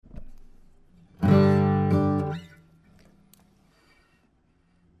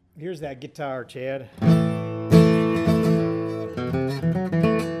Here's that guitar, Chad.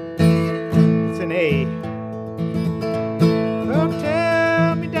 It's an A. Oh,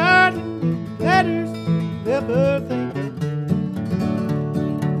 tell me, darling, that is the birthday.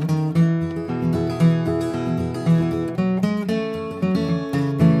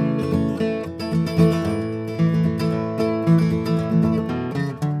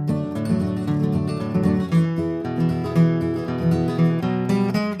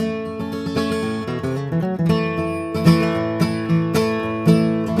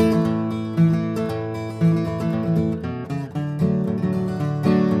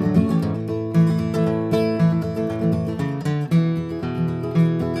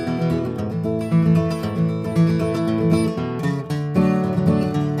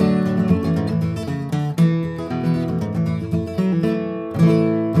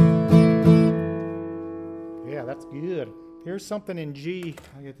 Yeah, that's good. Here's something in G.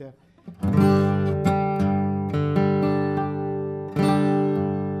 I get that.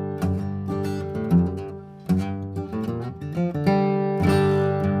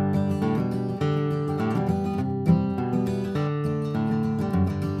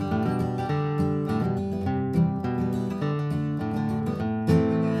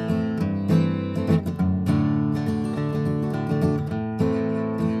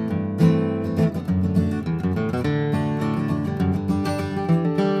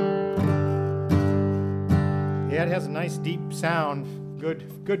 Yeah, it has a nice deep sound,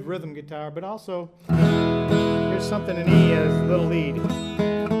 good rhythm guitar, but also here's something in E as a little lead.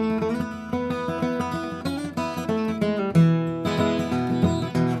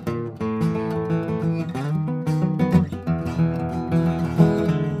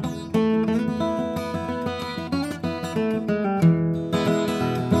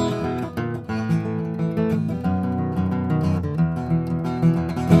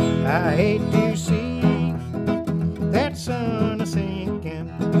 I hate to see that sun a-sinking,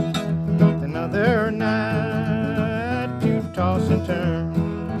 another night to toss and turn,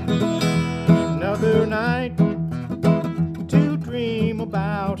 another night to dream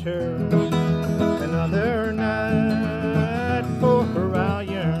about her, another night for her I'll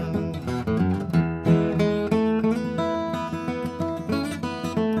yearn.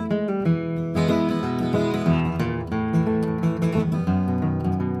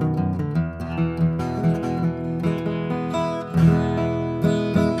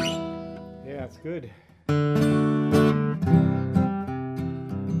 That's good.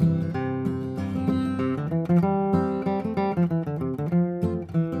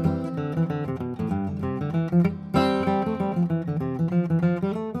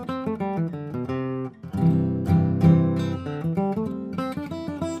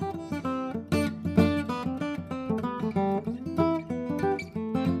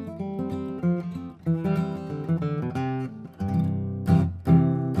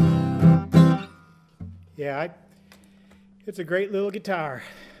 Yeah, it's a great little guitar.